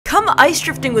come ice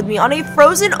drifting with me on a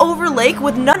frozen over lake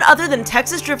with none other than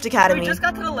Texas Drift Academy. We just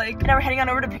got to the lake and now we're heading on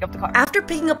over to pick up the car. After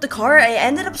picking up the car, I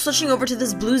ended up switching over to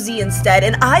this Blue Z instead,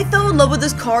 and I fell in love with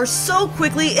this car so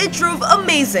quickly, it drove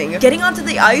amazing. Getting onto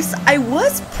the ice, I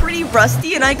was pretty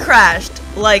rusty and I crashed.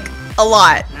 Like, a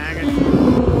lot.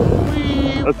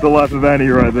 That's the life of Annie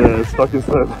right there, stuck his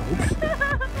head.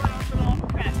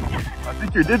 I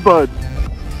think you did, bud.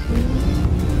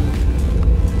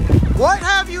 What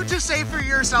have you to say for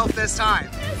yourself this time?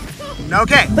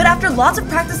 Okay. But after lots of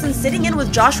practice and sitting in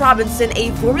with Josh Robinson,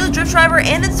 a Formula Drift driver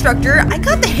and instructor, I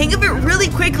got the hang of it really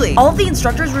quickly. All of the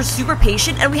instructors were super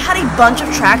patient and we had a bunch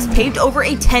of tracks paved over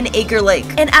a 10-acre lake.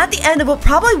 And at the end of what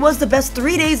probably was the best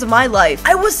 3 days of my life,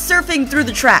 I was surfing through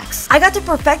the tracks. I got to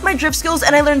perfect my drift skills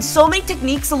and I learned so many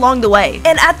techniques along the way.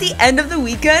 And at the end of the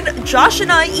weekend, Josh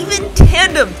and I even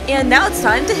tandemed. And now it's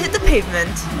time to hit the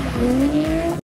pavement.